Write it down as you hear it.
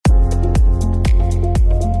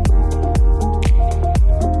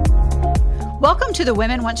Welcome to the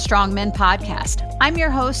Women Want Strong Men podcast. I'm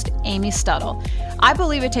your host, Amy Stuttle. I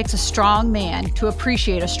believe it takes a strong man to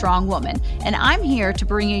appreciate a strong woman, and I'm here to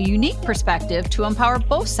bring a unique perspective to empower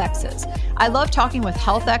both sexes. I love talking with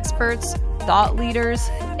health experts, thought leaders,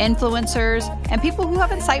 influencers, and people who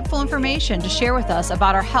have insightful information to share with us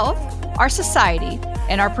about our health, our society,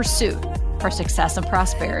 and our pursuit for success and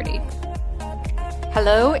prosperity.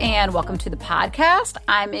 Hello and welcome to the podcast.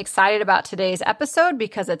 I'm excited about today's episode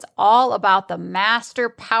because it's all about the master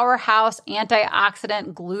powerhouse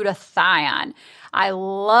antioxidant glutathione. I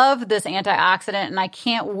love this antioxidant and I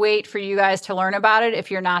can't wait for you guys to learn about it if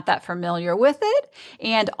you're not that familiar with it.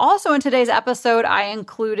 And also in today's episode, I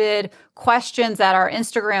included questions that our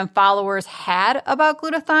Instagram followers had about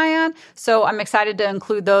glutathione. So I'm excited to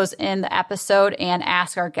include those in the episode and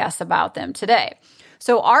ask our guests about them today.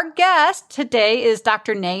 So our guest today is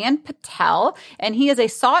Dr. Nayan Patel, and he is a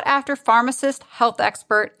sought-after pharmacist, health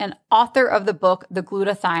expert, and author of the book, The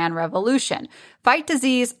Glutathione Revolution: Fight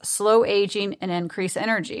Disease, Slow Aging, and Increase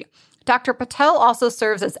Energy. Dr. Patel also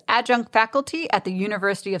serves as adjunct faculty at the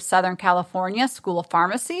University of Southern California School of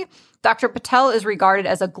Pharmacy. Dr. Patel is regarded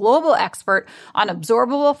as a global expert on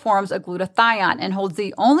absorbable forms of glutathione and holds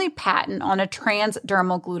the only patent on a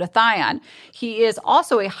transdermal glutathione. He is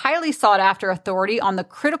also a highly sought-after authority on the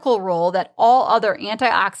critical role that all other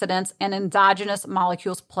antioxidants and endogenous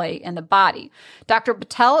molecules play in the body. Dr.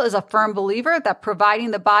 Patel is a firm believer that providing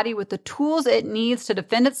the body with the tools it needs to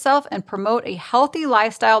defend itself and promote a healthy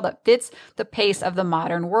lifestyle that fits the pace of the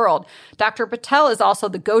modern world. Dr. Patel is also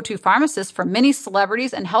the go-to pharmacist for many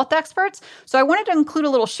celebrities and health experts. So I wanted to include a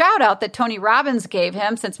little shout out that Tony Robbins gave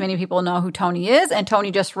him, since many people know who Tony is. And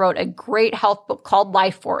Tony just wrote a great health book called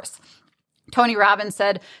Life Force. Tony Robbins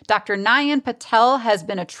said, Dr. Nayan Patel has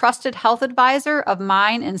been a trusted health advisor of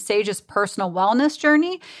mine and Sage's personal wellness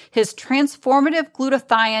journey. His transformative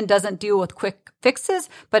glutathione doesn't deal with quick fixes,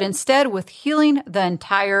 but instead with healing the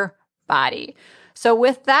entire body. So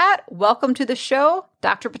with that, welcome to the show,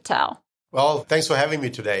 Dr. Patel. Well, thanks for having me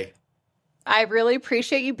today. I really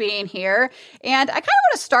appreciate you being here. And I kind of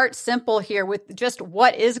want to start simple here with just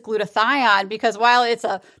what is glutathione, because while it's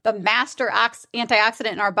the master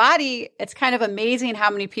antioxidant in our body, it's kind of amazing how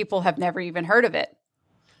many people have never even heard of it.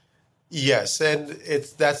 Yes, and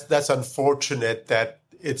that's unfortunate that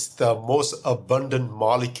it's the most abundant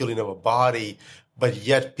molecule in our body, but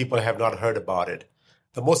yet people have not heard about it.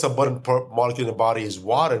 The most abundant molecule in the body is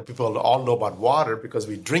water. People all know about water because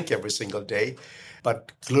we drink every single day.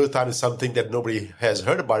 But glutathione is something that nobody has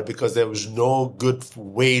heard about because there was no good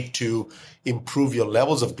way to improve your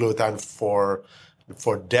levels of glutathione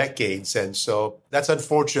for decades. And so that's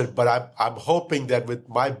unfortunate. But I'm hoping that with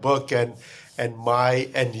my book and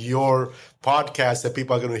your podcast that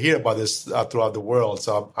people are going to hear about this throughout the world.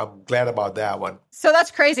 So I'm glad about that one. So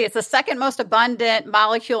that's crazy. It's the second most abundant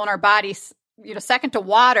molecule in our body, second to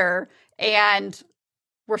water, and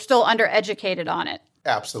we're still undereducated on it.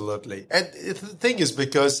 Absolutely. And the thing is,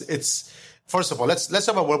 because it's, first of all, let's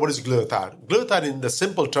talk about what is glutathione. Glutathione in the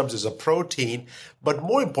simple terms is a protein, but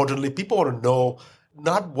more importantly, people want to know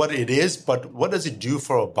not what it is, but what does it do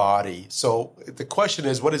for a body? So the question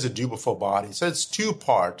is, what does it do for a body? So it's two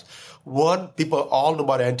parts. One, people all know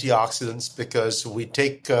about antioxidants because we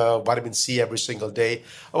take vitamin C every single day.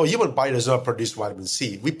 Our human body does not produce vitamin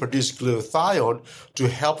C. We produce glutathione to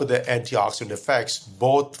help with the antioxidant effects,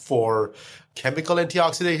 both for chemical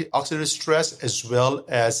oxidative stress as well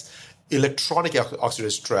as electronic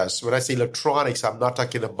oxidative stress. When I say electronics, I'm not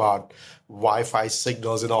talking about Wi-Fi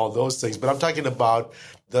signals and all those things, but I'm talking about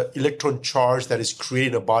the electron charge that is created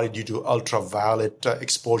in the body due to ultraviolet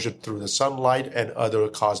exposure through the sunlight and other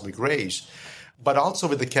cosmic rays, but also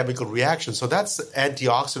with the chemical reaction. So that's the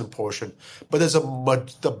antioxidant portion. But there's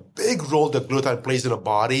the big role that glutathione plays in the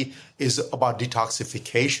body is about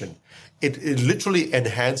detoxification. It literally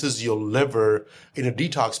enhances your liver in a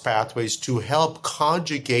detox pathways to help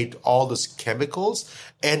conjugate all those chemicals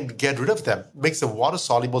and get rid of them. Makes them water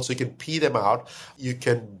soluble so you can pee them out. You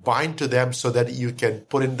can bind to them so that you can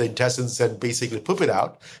put in the intestines and basically poop it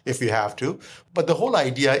out if you have to. But the whole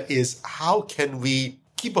idea is, how can we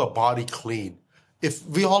keep our body clean? If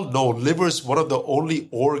we all know, liver is one of the only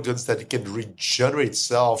organs that can regenerate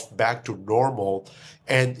itself back to normal,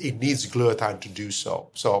 and it needs glutathione to do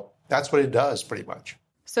so. So that's what it does pretty much.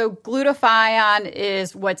 So glutathione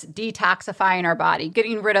is what's detoxifying our body,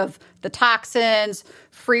 getting rid of the toxins,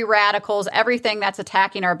 free radicals, everything that's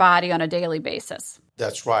attacking our body on a daily basis.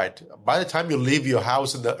 That's right. By the time you leave your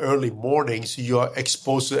house in the early mornings, you're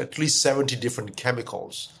exposed to at least 70 different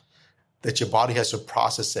chemicals that your body has to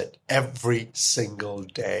process it every single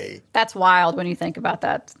day. That's wild when you think about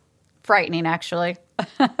that. frightening, actually.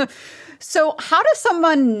 So how does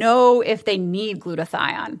someone know if they need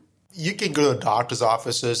glutathione? You can go to the doctor's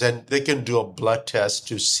offices and they can do a blood test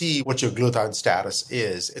to see what your glutathione status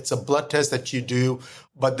is. It's a blood test that you do,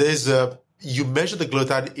 but you measure the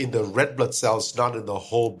glutathione in the red blood cells, not in the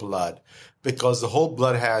whole blood, because the whole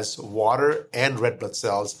blood has water and red blood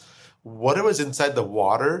cells. Whatever is inside the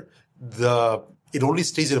water, it only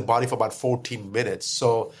stays in the body for about 14 minutes.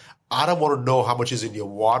 So I don't want to know how much is in your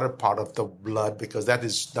water part of the blood because that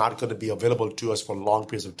is not going to be available to us for long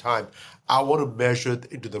periods of time. I want to measure it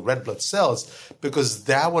into the red blood cells because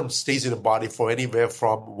that one stays in the body for anywhere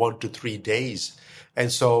from 1 to 3 days.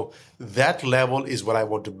 And so that level is what I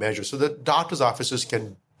want to measure. So the doctor's offices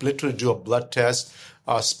can literally do a blood test,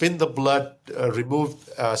 spin the blood,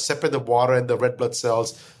 separate the water and the red blood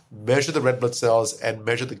cells, measure the red blood cells, and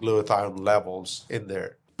measure the glutathione levels in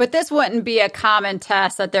there. But this wouldn't be a common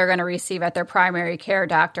test that they're going to receive at their primary care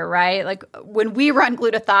doctor, right? Like when we run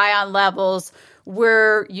glutathione levels,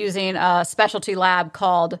 we're using a specialty lab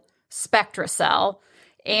called SpectraCell.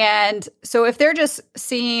 And so if they're just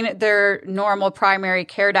seeing their normal primary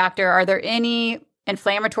care doctor, are there any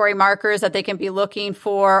inflammatory markers that they can be looking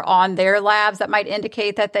for on their labs that might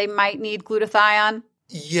indicate that they might need glutathione?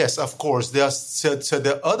 Yes, of course. There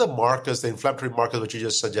are other markers, the inflammatory markers, which you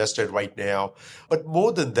just suggested right now. But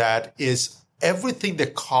more than that is everything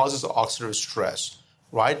that causes oxidative stress,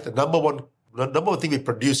 right? The number one thing we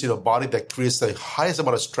produce in our body that creates the highest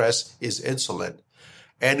amount of stress is insulin.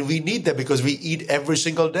 And we need that because we eat every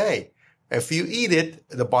single day. If you eat it,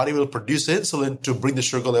 the body will produce insulin to bring the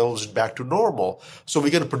sugar levels back to normal. So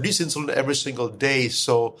we're going to produce insulin every single day.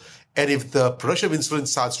 And if the production of insulin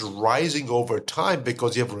starts rising over time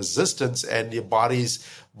because you have resistance and your body's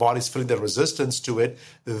feeling the resistance to it,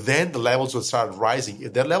 then the levels will start rising.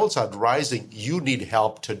 If the levels start rising, you need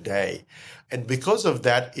help today. And because of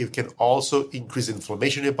that, it can also increase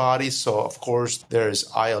inflammation in your body. So, of course, there's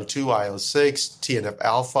IL-2, IL-6,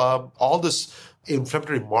 TNF-alpha, all this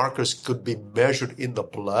inflammatory markers could be measured in the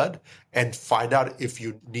blood and find out if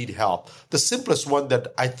you need help. The simplest one that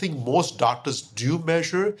I think most doctors do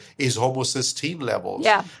measure is homocysteine levels.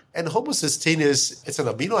 Yeah. And homocysteine it's an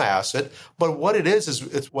amino acid, but what it is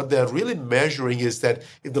it's what they're really measuring is that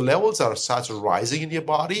if the levels starts rising in your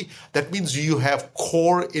body, that means you have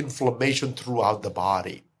core inflammation throughout the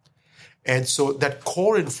body. And so that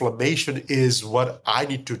core inflammation is what I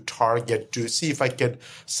need to target to see if I can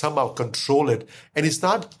somehow control it. And it's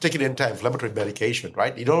not taking anti-inflammatory medication,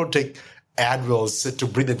 right? You don't take Advils to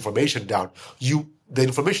bring the inflammation down. The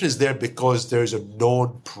inflammation is there because there is a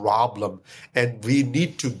known problem, and we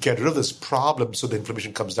need to get rid of this problem so the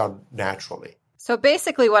inflammation comes down naturally. So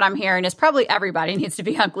basically what I'm hearing is probably everybody needs to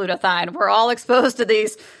be on glutathione. We're all exposed to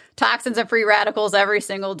these toxins and free radicals every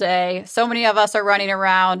single day. So many of us are running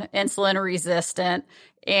around insulin resistant,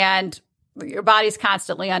 and your body's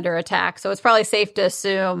constantly under attack. So it's probably safe to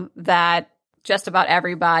assume that just about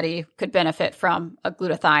everybody could benefit from a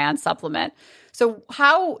glutathione supplement. So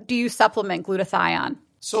how do you supplement glutathione?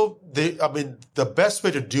 So the best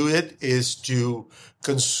way to do it is to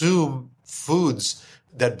consume foods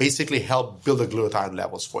that basically help build the glutathione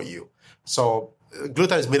levels for you. So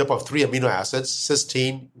glutathione is made up of 3 amino acids,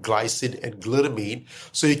 cysteine, glycine, and glutamine.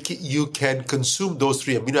 So you can consume those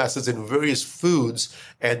 3 amino acids in various foods,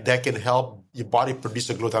 and that can help your body produce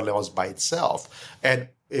the glutathione levels by itself. And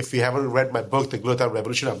if you haven't read my book, The Glutathione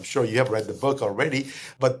Revolution, I'm sure you have read the book already.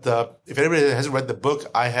 But if anybody hasn't read the book,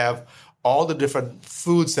 I have all the different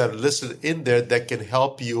foods that are listed in there that can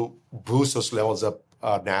help you boost those levels up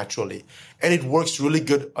naturally. And it works really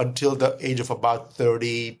good until the age of about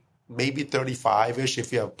 30, maybe 35-ish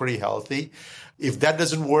if you're pretty healthy. If that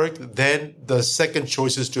doesn't work, then the second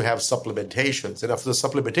choice is to have supplementations. And after the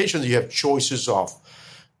supplementations, you have choices of,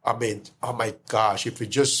 oh my gosh, if you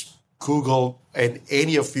just Google and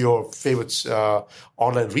any of your favorite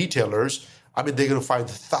online retailers, they're going to find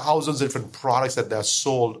thousands of different products that are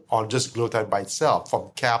sold on just glutathione by itself, from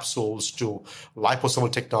capsules to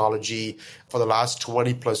liposomal technology. For the last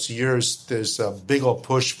 20 plus years, there's a big old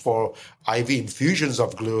push for IV infusions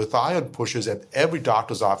of glutathione pushes at every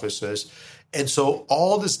doctor's offices. And so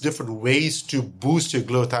all these different ways to boost your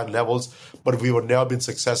glutathione levels, but we have now been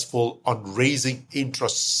successful on raising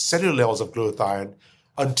intracellular levels of glutathione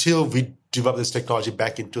until we developed this technology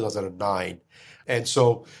back in 2009. And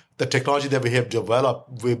so the technology that we have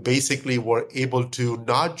developed, we basically were able to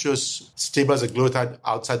not just stabilize the glutathione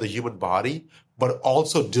outside the human body, but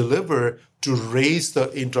also deliver to raise the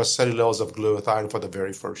intracellular levels of glutathione for the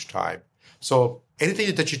very first time. So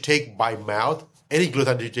anything that you take by mouth, any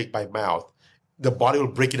glutathione that you take by mouth, the body will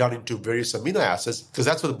break it down into various amino acids because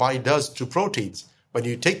that's what the body does to proteins. When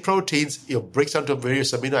you take proteins, it breaks down to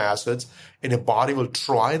various amino acids, and your body will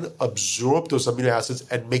try and absorb those amino acids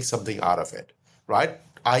and make something out of it, right?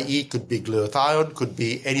 I.e., could be glutathione, could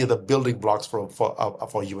be any of the building blocks for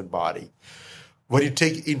a human body. When you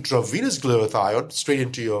take intravenous glutathione straight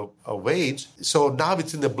into your veins, so now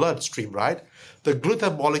it's in the bloodstream, right? The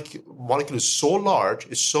glutathione molecule is so large,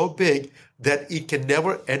 is so big, that it can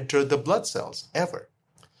never enter the blood cells, ever.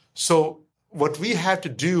 So what we had to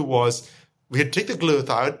do was we had to take the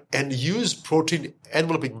glutathione and use protein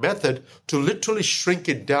enveloping method to literally shrink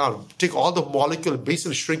it down, take all the molecule and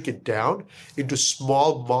basically shrink it down into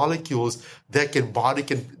small molecules that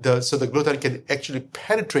so the glutathione can actually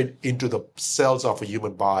penetrate into the cells of a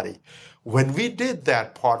human body. When we did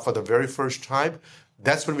that part for the very first time,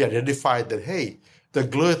 that's when we identified that, hey, the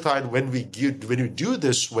glutathione, when we do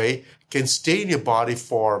this way, can stay in your body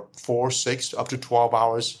for 4, 6, up to 12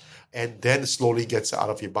 hours, and then slowly gets out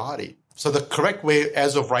of your body. So the correct way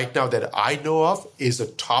as of right now that I know of is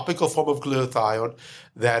a topical form of glutathione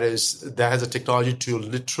that has a technology to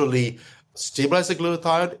literally stabilize the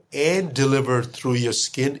glutathione and deliver through your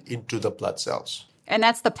skin into the blood cells. And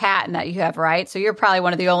that's the patent that you have, right? So you're probably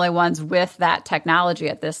one of the only ones with that technology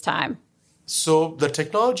at this time. So the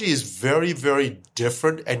technology is very, very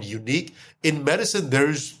different and unique. In medicine,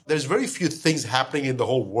 there's very few things happening in the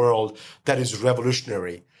whole world that is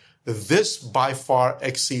revolutionary. This by far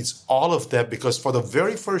exceeds all of them because for the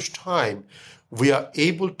very first time, we are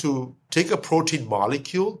able to take a protein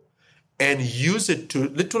molecule and use it to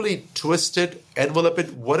literally twist it, envelop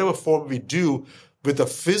it, whatever form we do with a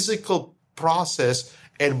physical process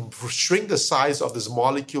and shrink the size of this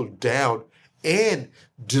molecule down and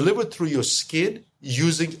deliver through your skin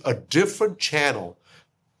using a different channel.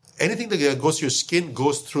 Anything that goes to your skin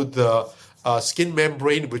goes through the skin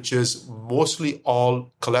membrane, which is mostly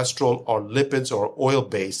all cholesterol or lipids or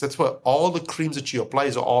oil-based. That's why all the creams that you apply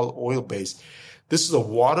is all oil-based. This is a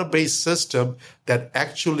water-based system that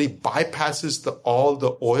actually bypasses all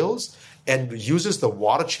the oils and uses the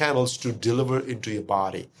water channels to deliver into your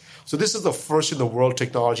body. So this is the first in the world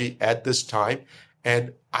technology at this time.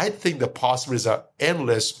 And I think the possibilities are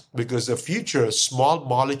endless because the future small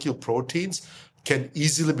molecule proteins can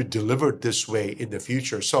easily be delivered this way in the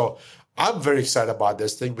future. So I'm very excited about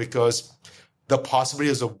this thing because the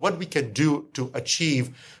possibilities of what we can do to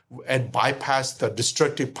achieve and bypass the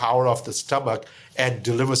destructive power of the stomach and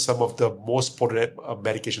deliver some of the most potent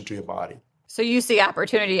medication to your body. So you see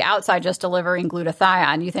opportunity outside just delivering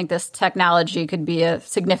glutathione. You think this technology could be a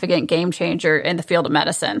significant game changer in the field of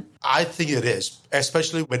medicine? I think it is,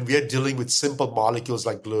 especially when we are dealing with simple molecules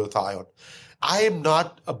like glutathione. I am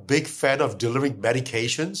not a big fan of delivering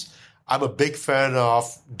medications. I'm a big fan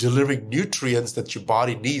of delivering nutrients that your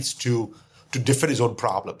body needs to defend its own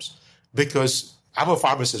problems. Because I'm a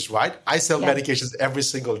pharmacist, right? I sell medications every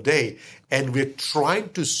single day, and we're trying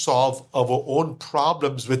to solve our own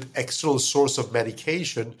problems with external source of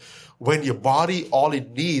medication when your body, all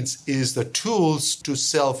it needs is the tools to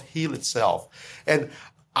self-heal itself. And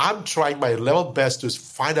I'm trying my level best to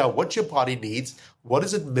find out what your body needs, what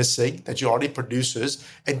is it missing that your body produces,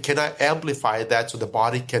 and can I amplify that so the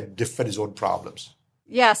body can defend its own problems?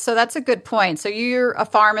 Yeah, so that's a good point. So you're a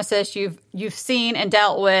pharmacist, you've seen and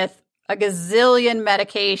dealt with a gazillion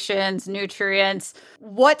medications, nutrients.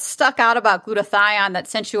 What stuck out about glutathione that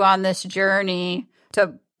sent you on this journey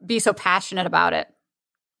to be so passionate about it?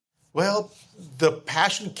 Well, the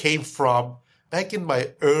passion came from back in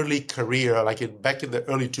my early career, back in the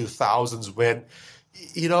early 2000s when,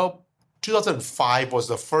 2005 was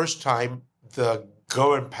the first time the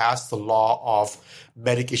government passed the law of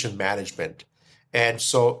medication management. And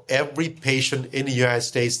so every patient in the United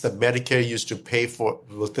States, the Medicare used to pay for,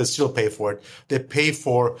 well, they still pay for it. They pay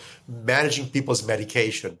for managing people's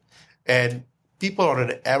medication. And people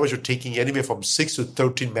on an average are taking anywhere from 6 to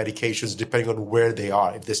 13 medications depending on where they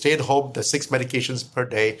are. If they stay at home, they're 6 medications per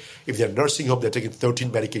day. If they're nursing home, they're taking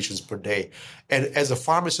 13 medications per day. And as a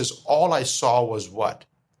pharmacist, all I saw was what?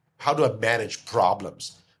 How do I manage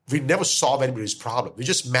problems? We never solve anybody's problem. We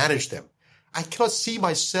just manage them. I cannot see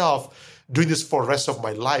myself doing this for the rest of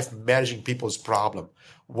my life, managing people's problem.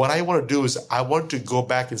 What I want to do is I want to go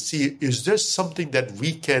back and see, is there something that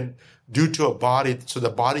we can do to a body so the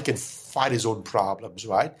body can fight its own problems,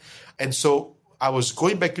 right? And so I was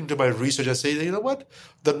going back into my research and saying, you know what?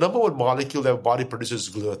 The number one molecule that our body produces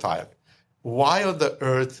is glutathione. Why on the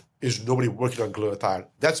earth is nobody working on glutathione?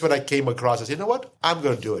 That's when I came across and said, you know what? I'm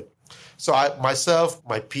going to do it. So myself,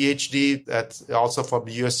 my PhD, that's also from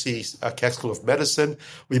USC Keck School of Medicine,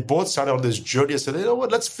 we both started on this journey and said, you know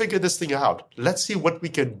what, let's figure this thing out. Let's see what we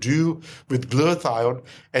can do with glutathione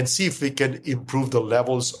and see if we can improve the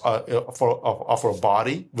levels of our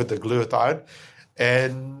body with the glutathione.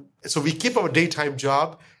 And so we keep our daytime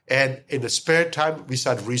job, and in the spare time, we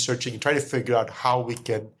start researching and trying to figure out how we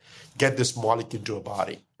can get this molecule into our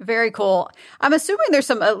body. Very cool. I'm assuming there's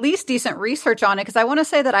some at least decent research on it, because I want to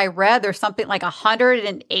say that I read there's something like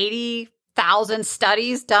 180,000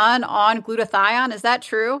 studies done on glutathione. Is that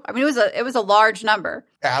true? I mean, it was a large number.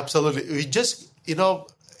 Absolutely. We just,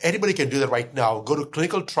 anybody can do that right now. Go to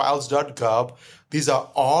clinicaltrials.gov. These are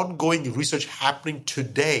ongoing research happening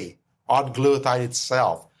today on glutathione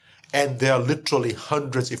itself. And there are literally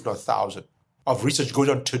hundreds, if not thousands, of research going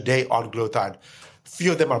on today on glutathione.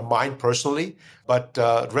 Few of them are mine personally, but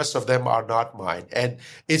the rest of them are not mine. And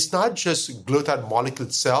it's not just glutathione molecule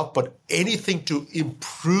itself, but anything to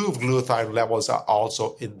improve glutathione levels are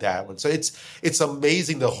also in that one. So it's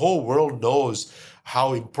amazing. The whole world knows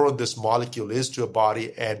how important this molecule is to a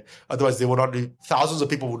body, and otherwise thousands of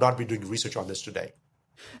people would not be doing research on this today.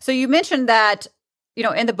 So you mentioned that,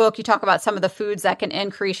 in the book, you talk about some of the foods that can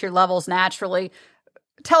increase your levels naturally.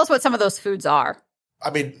 Tell us what some of those foods are. I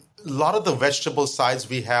mean, a lot of the vegetable sides,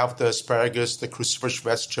 we have the asparagus, the cruciferous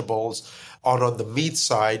vegetables. On the meat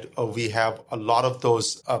side, we have a lot of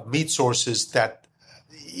those meat sources that,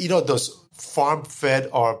 those farm-fed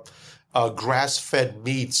or grass-fed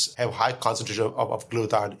meats have high concentration of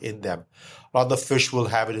glutathione in them. A lot of the fish will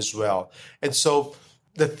have it as well. And so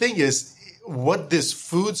the thing is, what these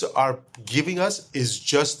foods are giving us is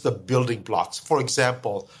just the building blocks. For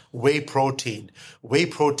example, whey protein. Whey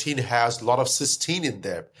protein has a lot of cysteine in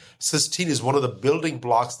there. Cysteine is one of the building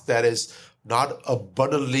blocks that is not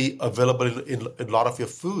abundantly available in a lot of your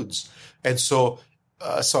foods. And so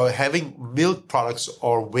having milk products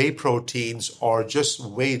or whey proteins or just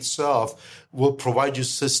whey itself will provide you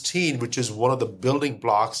cysteine, which is one of the building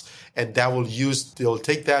blocks, and they'll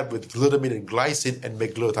take that with glutamine and glycine and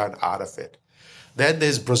make glutathione out of it. Then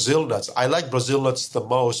there's Brazil nuts. I like Brazil nuts the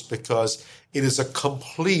most because it is a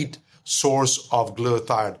complete source of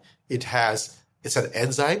glutathione. It's an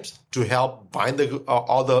enzyme to help bind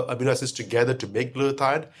all the amino acids together to make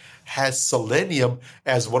glutathione, has selenium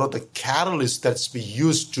as one of the catalysts that's be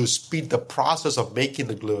used to speed the process of making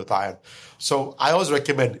the glutathione. So I always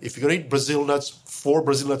recommend, if you're going to eat Brazil nuts, 4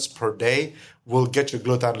 Brazil nuts per day will get your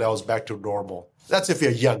glutathione levels back to normal. That's if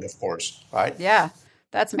you're young, of course, right? Yeah,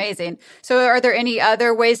 that's amazing. So are there any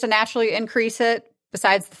other ways to naturally increase it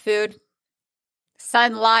besides the food?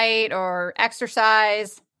 Sunlight or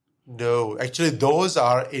exercise? No, actually, those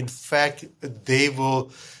are, in fact, let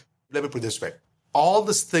me put it this way. All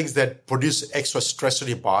these things that produce extra stress in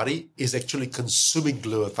your body is actually consuming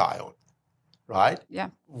glutathione, right? Yeah.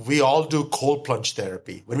 We all do cold plunge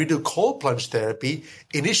therapy. When we do cold plunge therapy,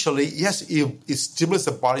 initially, yes, it stimulates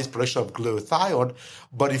the body's production of glutathione,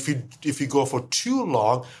 but if you go for too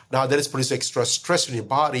long, now that is producing extra stress in your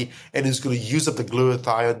body, and it's going to use up the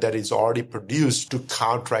glutathione that is already produced to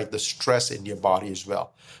counteract the stress in your body as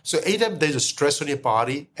well. So anytime there's a stress on your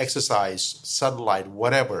body, exercise, sunlight,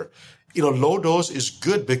 whatever, low dose is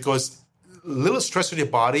good because little stress on your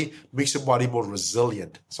body makes your body more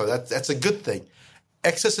resilient. So that's a good thing.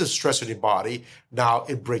 Excessive stress on your body, now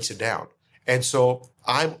it breaks it down. And so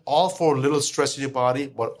I'm all for little stress in your body,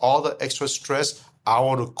 but all the extra stress, I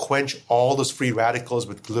want to quench all those free radicals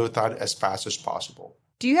with glutathione as fast as possible.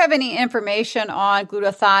 Do you have any information on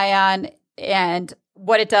glutathione and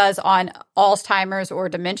what it does on Alzheimer's or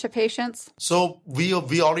dementia patients? So we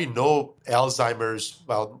already know Alzheimer's,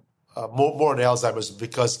 more on Alzheimer's,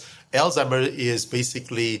 because Alzheimer's is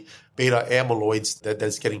basically beta amyloids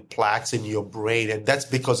that's getting plaques in your brain, and that's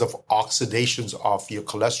because of oxidations of your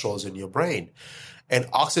cholesterols in your brain. And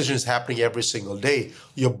oxidation is happening every single day.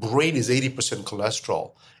 Your brain is 80%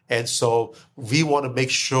 cholesterol. And so we want to make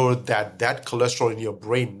sure that cholesterol in your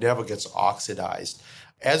brain never gets oxidized.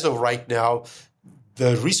 As of right now,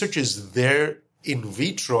 the research is there in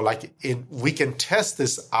vitro, we can test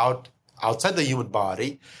this outside the human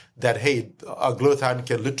body, that, hey, glutathione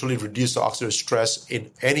can literally reduce the oxidative stress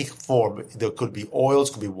in any form. There could be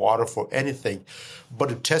oils, could be water, for anything. But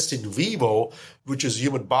to test in vivo, which is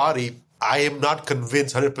human body, I am not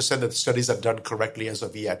convinced 100% that the studies are done correctly as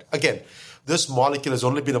of yet. Again, this molecule has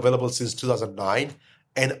only been available since 2009,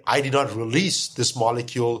 and I did not release this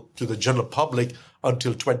molecule to the general public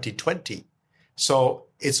until 2020. So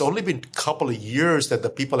it's only been a couple of years that the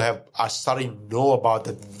people are starting to know about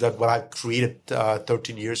that what I created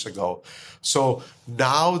 13 years ago. So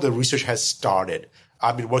now the research has started.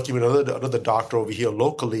 I've been working with another doctor over here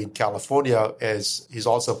locally in California, as he's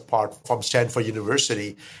also part from Stanford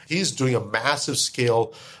University. He's doing a massive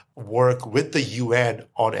scale work with the UN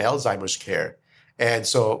on Alzheimer's care. And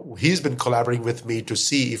so he's been collaborating with me to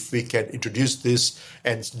see if we can introduce this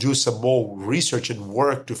and do some more research and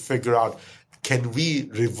work to figure out, can we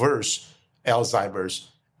reverse Alzheimer's?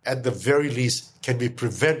 At the very least, can we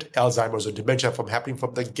prevent Alzheimer's or dementia from happening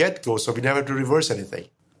from the get-go so we never have to reverse anything?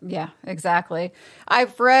 Yeah, exactly.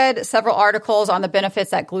 I've read several articles on the benefits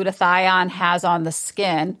that glutathione has on the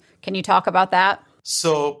skin. Can you talk about that?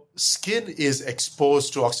 So skin is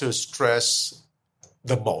exposed to oxidative stress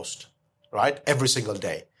the most, right? Every single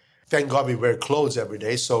day. Thank God we wear clothes every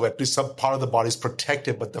day, so at least some part of the body is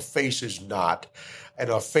protected, but the face is not. And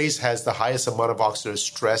our face has the highest amount of oxidative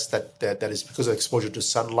stress that is because of exposure to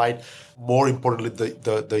sunlight, more importantly,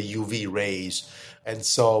 the UV rays. And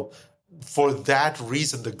so for that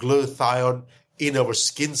reason, the glutathione in our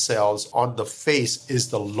skin cells on the face is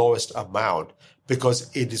the lowest amount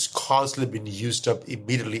because it is constantly being used up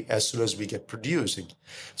immediately as soon as we get producing.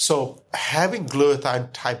 So having glutathione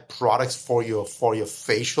type products for your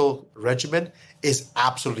facial regimen is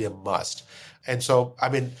absolutely a must. And so, I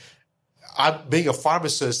mean, being a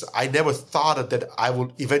pharmacist, I never thought that I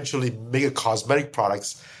would eventually make a cosmetic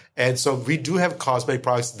products. And so we do have cosmetic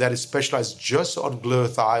products that is specialized just on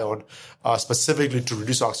glutathione, specifically to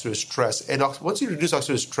reduce oxidative stress. And once you reduce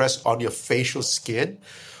oxidative stress on your facial skin,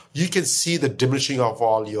 you can see the diminishing of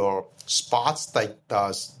all your spots, like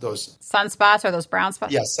those sunspots or those brown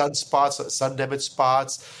spots? Yeah, sunspots, sun damage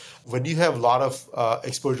spots. When you have a lot of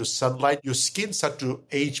exposure to sunlight, your skin starts to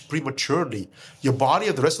age prematurely. Your body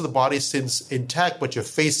and the rest of the body seems intact, but your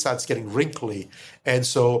face starts getting wrinkly. And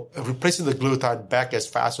so replacing the glutathione back as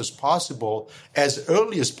fast as possible, as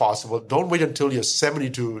early as possible. Don't wait until you're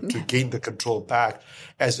 70 to gain the control back.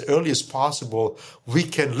 As early as possible, we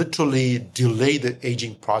can literally delay the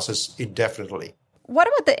aging process indefinitely. What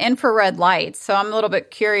about the infrared light? So I'm a little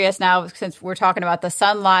bit curious now, since we're talking about the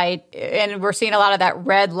sunlight and we're seeing a lot of that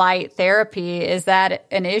red light therapy. Is that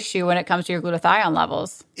an issue when it comes to your glutathione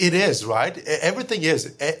levels? It is, right? Everything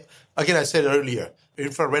is. Again, I said earlier,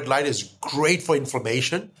 infrared light is great for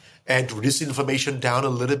inflammation and to reduce inflammation down a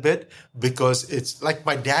little bit because it's like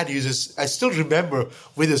my dad uses. I still remember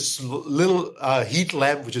with this little heat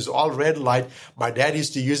lamp, which is all red light, my dad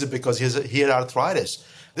used to use it because he had arthritis.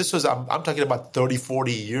 This was, I'm talking about 30,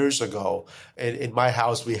 40 years ago. And in my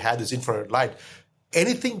house, we had this infrared light.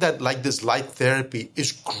 Anything that like this light therapy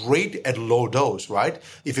is great at low dose, right?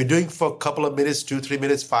 If you're doing for a couple of minutes, 2, 3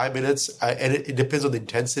 minutes, 5 minutes, and it depends on the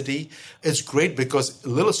intensity, it's great because a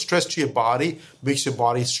little stress to your body makes your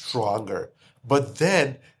body stronger. But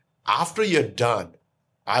then after you're done,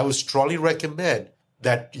 I would strongly recommend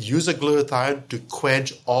that use a glutathione to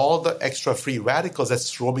quench all the extra free radicals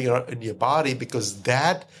that's roaming around in your body because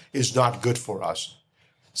that is not good for us.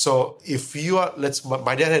 So if you are,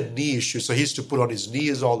 my dad had knee issues, so he used to put on his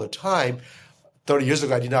knees all the time. 30 years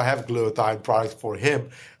ago, I did not have glutathione product for him.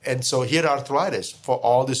 And so he had arthritis for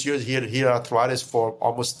all these years. He had arthritis for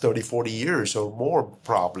almost 30, 40 years or more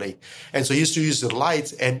probably. And so he used to use the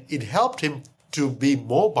lights and it helped him to be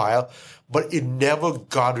mobile, but it never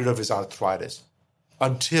got rid of his arthritis.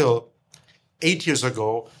 Until 8 years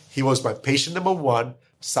ago, he was my patient number 1,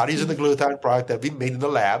 started using the glutathione product that we made in the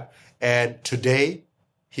lab, and today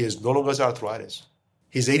he has no longer has arthritis.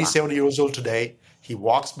 He's 87 years old today. He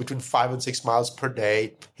walks between 5 and 6 miles per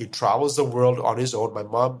day. He travels the world on his own. My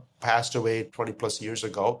mom passed away 20 plus years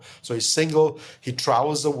ago. So he's single. He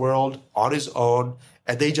travels the world on his own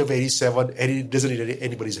at the age of 87, and he doesn't need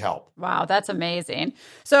anybody's help. Wow, that's amazing.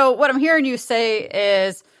 So what I'm hearing you say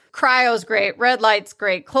is cryo's great, red light's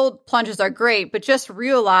great, cold plunges are great, but just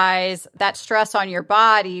realize that stress on your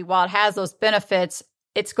body, while it has those benefits,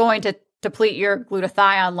 it's going to deplete your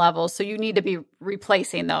glutathione levels. So you need to be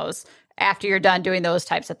replacing those after you're done doing those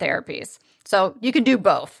types of therapies. So you can do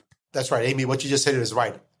both. That's right, Amy. What you just said is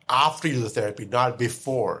right. After you do the therapy, not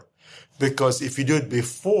before. Because if you do it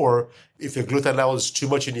before, if your glutathione level is too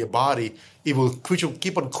much in your body, it will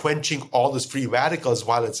keep on quenching all those free radicals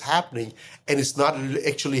while it's happening, and it's not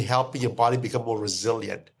actually helping your body become more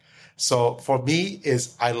resilient. So for me,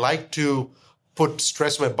 I like to put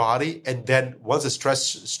stress on my body, and then once the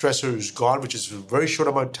stressor is gone, which is a very short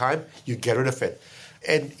amount of time, you get rid of it.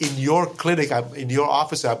 And in your clinic, in your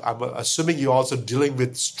office, I'm assuming you're also dealing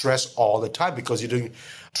with stress all the time because you're doing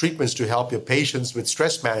treatments to help your patients with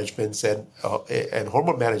stress management and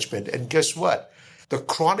hormone management. And guess what? The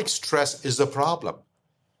chronic stress is the problem.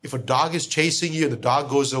 If a dog is chasing you and the dog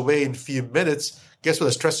goes away in a few minutes, guess what?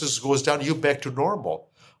 The stress goes down, you're back to normal.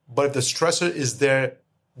 But if the stressor is there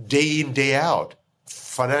day in, day out,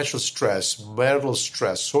 financial stress, marital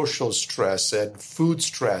stress, social stress, and food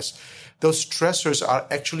stress, those stressors are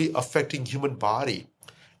actually affecting human body.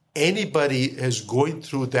 Anybody is going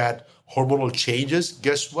through that hormonal changes,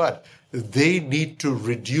 guess what? They need to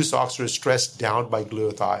reduce oxidative stress down by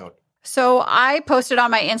glutathione. So I posted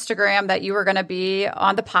on my Instagram that you were going to be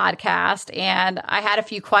on the podcast, and I had a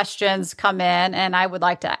few questions come in, and I would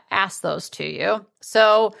like to ask those to you.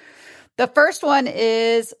 So the first one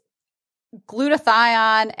is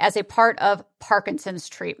glutathione as a part of Parkinson's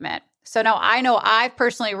treatment. So now I know I've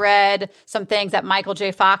personally read some things that Michael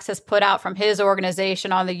J. Fox has put out from his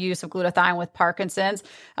organization on the use of glutathione with Parkinson's.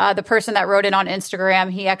 The person that wrote in on Instagram,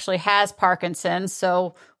 he actually has Parkinson's.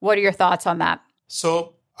 So what are your thoughts on that?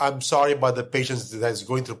 So I'm sorry about the patients that is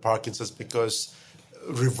going through Parkinson's, because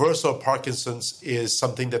reversal of Parkinson's is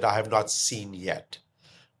something that I have not seen yet.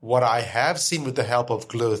 What I have seen with the help of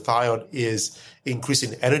glutathione is increase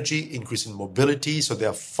in energy, increase in mobility, so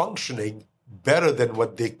they're functioning better than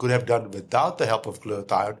what they could have done without the help of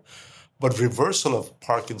glutathione. But reversal of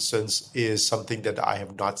Parkinson's is something that I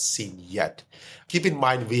have not seen yet. Keep in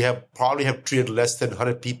mind, we probably have treated less than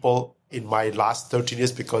 100 people in my last 13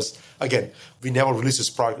 years because, again, we never released this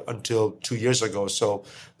product until 2 years ago. So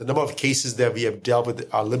the number of cases that we have dealt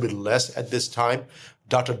with are a little bit less at this time.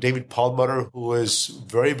 Dr. David Perlmutter, who is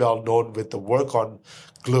very well known with the work on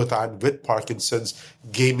glutathione with Parkinson's,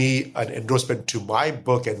 gave me an endorsement to my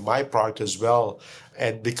book and my product as well.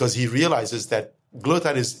 And because he realizes that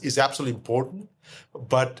glutathione is absolutely important,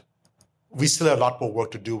 but we still have a lot more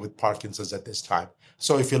work to do with Parkinson's at this time.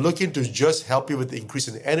 So if you're looking to just help you with the increase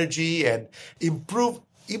in energy and improve,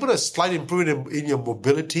 even a slight improvement in your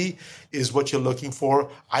mobility is what you're looking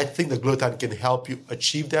for, I think the glutathione can help you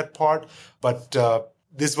achieve that part. But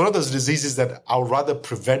this is one of those diseases that I would rather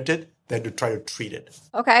prevent it than to try to treat it.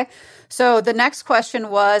 Okay. So the next question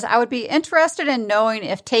was, I would be interested in knowing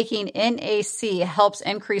if taking NAC helps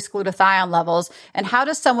increase glutathione levels, and how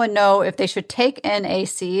does someone know if they should take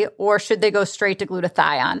NAC or should they go straight to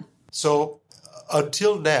glutathione? So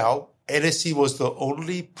until now, NAC was the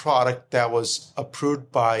only product that was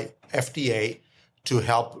approved by FDA to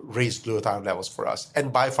help raise glutathione levels for us.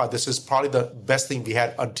 And by far, this is probably the best thing we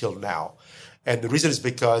had until now. And the reason is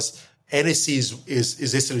because NAC is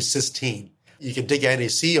essentially cysteine. You can take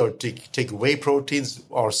NAC or take whey proteins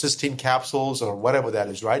or cysteine capsules or whatever that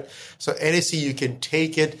is, right? So NAC, you can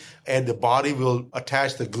take it and the body will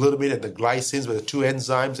attach the glutamine and the glycines with the two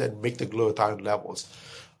enzymes and make the glutathione levels.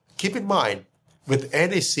 Keep in mind, with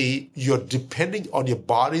NAC, you're depending on your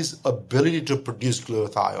body's ability to produce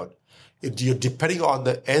glutathione. You're depending on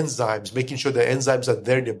the enzymes, making sure the enzymes are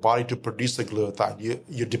there in your body to produce the glutathione.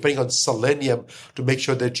 You're depending on selenium to make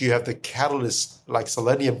sure that you have the catalyst like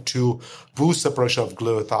selenium to boost the production of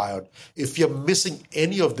glutathione. If you're missing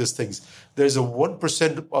any of these things, there's a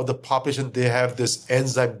 1% of the population, they have this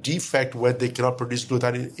enzyme defect where they cannot produce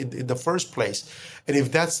glutathione in the first place. And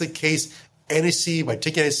if that's the case, NAC, by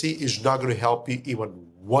taking NAC, is not going to help you even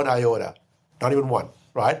one iota, not even one.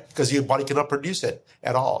 Right? Because your body cannot produce it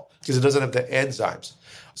at all because it doesn't have the enzymes.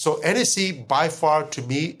 So NAC, by far, to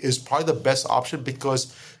me, is probably the best option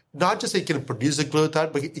because not just it can produce the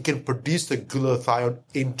glutathione, but it can produce the glutathione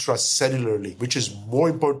intracellularly, which is more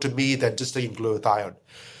important to me than just taking glutathione.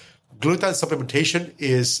 Glutathione supplementation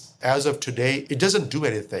is, as of today, it doesn't do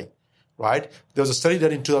anything. Right? There was a study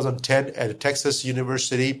done in 2010 at Texas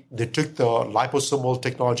University. They took the liposomal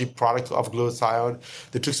technology product of glutathione.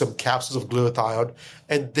 They took some capsules of glutathione,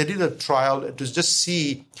 and they did a trial to just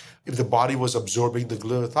see if the body was absorbing the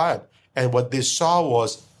glutathione. And what they saw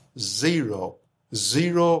was zero.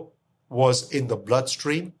 Zero was in the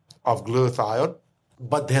bloodstream of glutathione,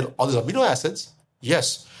 but they had all these amino acids.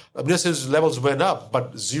 Yes, amino acids levels went up,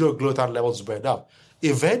 but zero glutathione levels went up.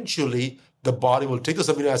 Eventually, the body will take those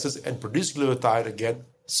amino acids and produce glutathione again.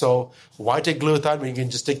 So why take glutathione when you can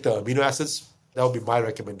just take the amino acids? That would be my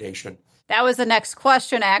recommendation. That was the next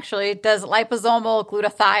question, actually. Does liposomal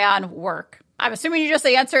glutathione work? I'm assuming you just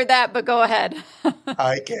answered that, but go ahead.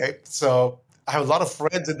 Okay. So I have a lot of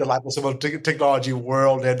friends in the liposomal technology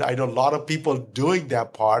world, and I know a lot of people doing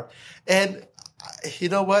that part. And you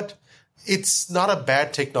know what? It's not a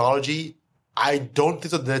bad technology. I don't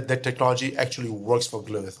think that technology actually works for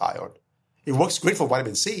glutathione. It works great for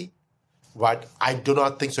vitamin C, but I do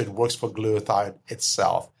not think so it works for glutathione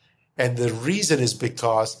itself. And the reason is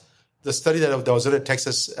because the study that was in at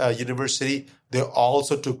Texas University, they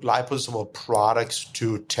also took liposomal products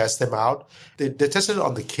to test them out. They tested it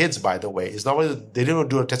on the kids, by the way. It's not they didn't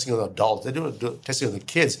do a testing on adults. They didn't do testing on the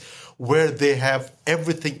kids where they have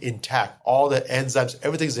everything intact, all the enzymes,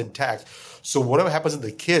 everything's intact. So whatever happens in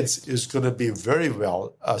the kids is going to be very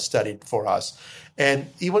well studied for us. And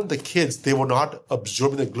even the kids, they were not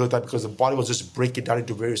absorbing the glutathione because the body was just breaking down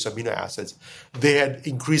into various amino acids. They had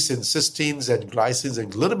increase in cysteines and glycines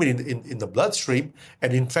and glutamine in the bloodstream.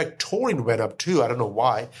 And in fact, taurine went up too. I don't know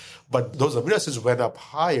why. But those amino acids went up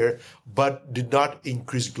higher, but did not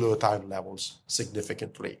increase glutathione levels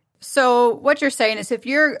significantly. So what you're saying is if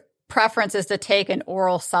your preference is to take an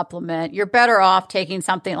oral supplement, you're better off taking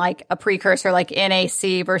something like a precursor like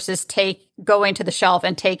NAC versus going to the shelf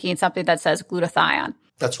and taking something that says glutathione.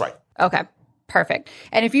 That's right. Okay, perfect.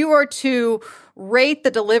 And if you were to rate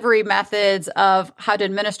the delivery methods of how to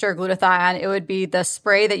administer glutathione, it would be the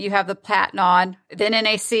spray that you have the patent on, then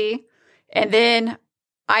NAC, and then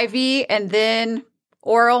IV, and then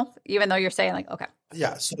oral, even though you're saying like, okay.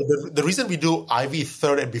 Yeah, so the reason we do IV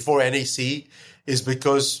third and before NAC is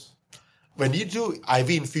because when you do IV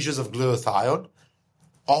infusions of glutathione,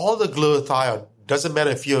 all the glutathione, doesn't matter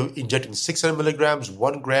if you're injecting 600 milligrams,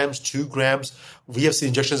 1 grams, 2 grams, we have seen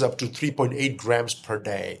injections up to 3.8 grams per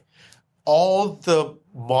day. All the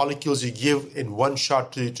molecules you give in one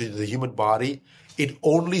shot to the human body, it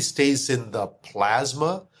only stays in the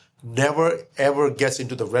plasma, never ever gets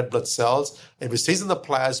into the red blood cells. And if it stays in the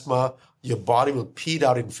plasma, your body will pee it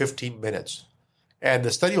out in 15 minutes. And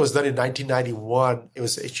the study was done in 1991.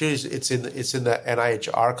 It's in the NIH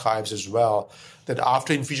archives as well, that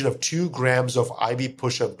after infusion of 2 grams of IV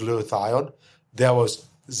push of glutathione, there was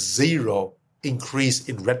zero increase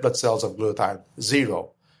in red blood cells of glutathione.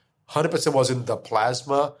 Zero. 100% was in the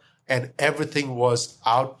plasma, and everything was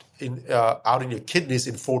out in your kidneys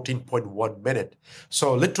in 14.1 minutes.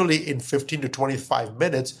 So literally in 15 to 25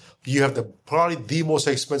 minutes, you have probably the most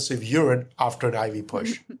expensive urine after an IV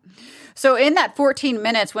push. So in that 14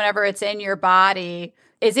 minutes, whenever it's in your body,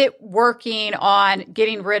 is it working on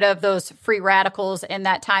getting rid of those free radicals in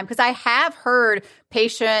that time? Because I have heard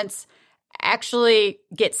patients actually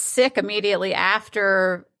get sick immediately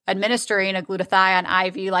after administering a glutathione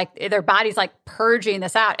IV, like their body's like purging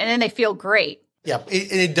this out, and then they feel great. Yeah,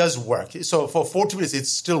 it does work. So for 14 minutes,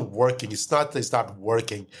 it's still working. It's not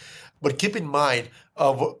working. But keep in mind,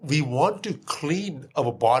 we want to clean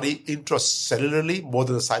our body intracellularly more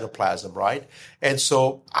than the cytoplasm, right? And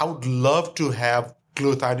so I would love to have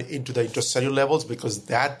glutathione into the intracellular levels, because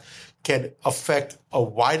that can affect a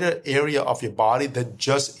wider area of your body than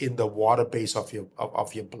just in the water base of your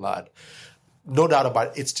blood. No doubt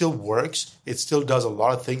about it. It still works. It still does a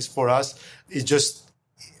lot of things for us. It's just,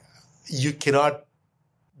 you cannot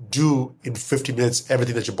do in 50 minutes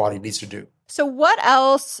everything that your body needs to do. So what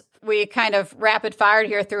else? We kind of rapid fired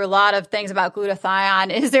here through a lot of things about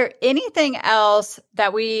glutathione. Is there anything else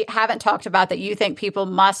that we haven't talked about that you think people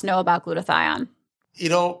must know about glutathione? You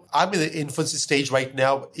know, I'm in the infancy stage right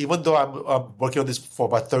now. Even though I'm working on this for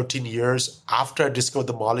about 13 years after I discovered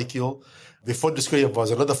the molecule. Before discovery, it was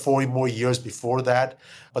another 40 more years before that.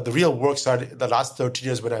 But the real work started in the last 13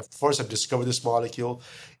 years when I first have discovered this molecule.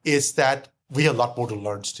 Is that we have a lot more to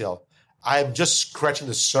learn still. I'm just scratching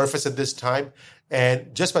the surface at this time.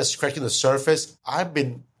 And just by scratching the surface, I've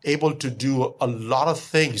been able to do a lot of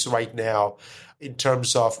things right now in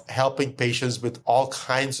terms of helping patients with all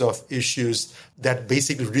kinds of issues that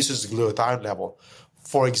basically reduces the glutathione level.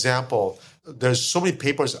 For example, there's so many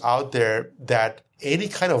papers out there that any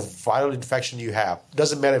kind of viral infection you have,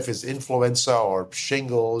 doesn't matter if it's influenza or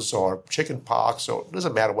shingles or chickenpox, or it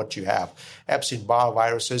doesn't matter what you have, Epstein-Barr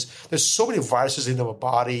viruses. There's so many viruses in our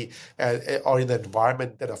body or in the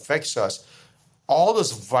environment that affects us. All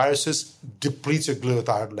those viruses depletes your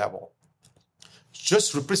glutathione level.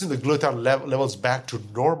 Just replacing the glutathione levels back to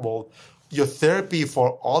normal, your therapy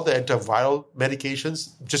for all the antiviral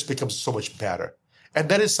medications just becomes so much better. And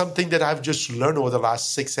that is something that I've just learned over the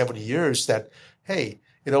last 6-7 years, that, hey,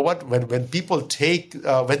 you know what, when people take,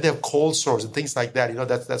 when they have cold sores and things like that, you know,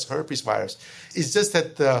 that's herpes virus. It's just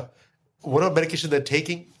that whatever medication they're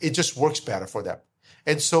taking, it just works better for them.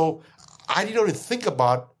 And so I didn't even think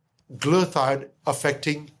about glutathione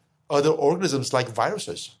affecting other organisms like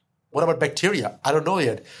viruses. What about bacteria? I don't know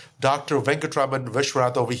yet. Dr. Venkatraman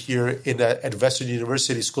Vishwanath over here at Western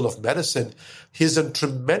University School of Medicine, he's done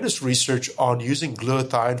tremendous research on using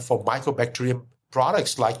glutathione for mycobacterium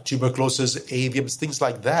products like tuberculosis, aviums, things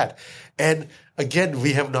like that. And again,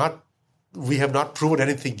 we have not proven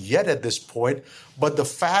anything yet at this point, but the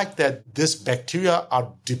fact that this bacteria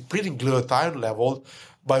are depleting glutathione level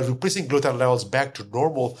by replacing glutathione levels back to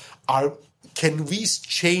normal, can we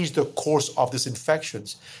change the course of these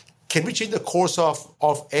infections? Can we change the course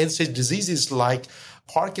of end-stage diseases like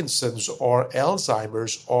Parkinson's or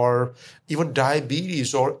Alzheimer's or even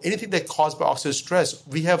diabetes or anything that caused by oxidative stress.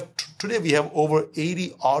 Today we have over 80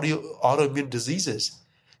 autoimmune diseases.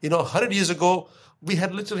 100 years ago, we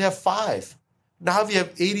had literally have 5. Now we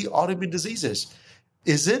have 80 autoimmune diseases.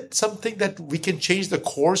 Is it something that we can change the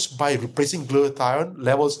course by replacing glutathione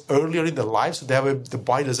levels earlier in the life so that way the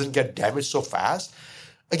body doesn't get damaged so fast?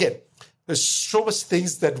 Again, there's so much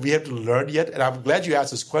things that we have to learn yet, and I'm glad you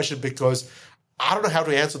asked this question because I don't know how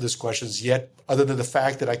to answer these questions yet, other than the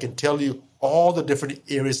fact that I can tell you all the different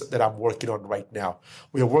areas that I'm working on right now.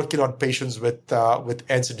 We are working on patients with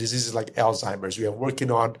ancient diseases like Alzheimer's. We are working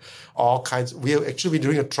on all kinds. We are actually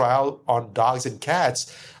doing a trial on dogs and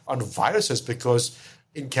cats on viruses because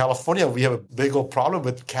in California, we have a big old problem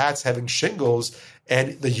with cats having shingles,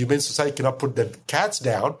 and the Humane Society cannot put the cats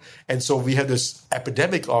down. And so we have this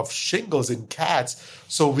epidemic of shingles in cats.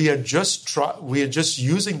 So we are just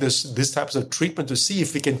using this types of treatment to see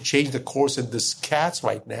if we can change the course in these cats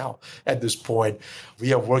right now. At this point,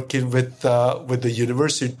 we are working with the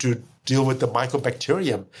university to deal with the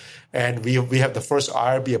mycobacterium. And we have the first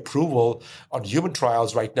IRB approval on human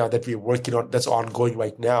trials right now that we're working on, that's ongoing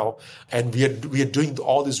right now. And we are doing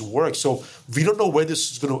all this work. So we don't know where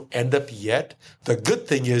this is going to end up yet. The good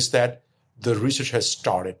thing is that the research has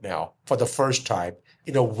started now for the first time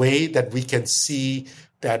in a way that we can see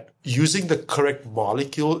that using the correct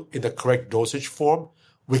molecule in the correct dosage form,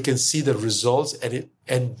 we can see the results.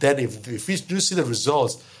 And then if we do see the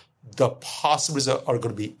results, the possibilities are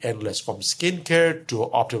going to be endless, from skincare to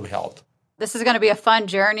optimal health. This is going to be a fun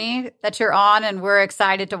journey that you're on, and we're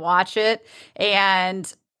excited to watch it.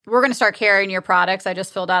 And we're going to start carrying your products. I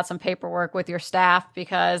just filled out some paperwork with your staff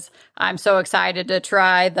because I'm so excited to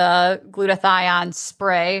try the glutathione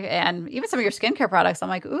spray and even some of your skincare products. I'm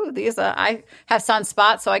like, ooh, these I have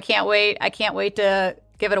sunspots, so I can't wait. I can't wait to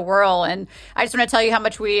give it a whirl. And I just want to tell you how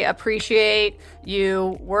much we appreciate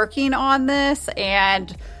you working on this,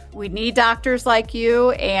 and we need doctors like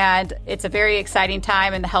you, and it's a very exciting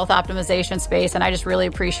time in the health optimization space, and I just really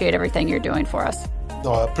appreciate everything you're doing for us.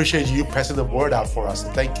 No, I appreciate you passing the word out for us.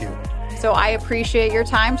 Thank you. So I appreciate your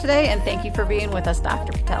time today, and thank you for being with us,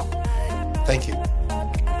 Dr. Patel. Thank you.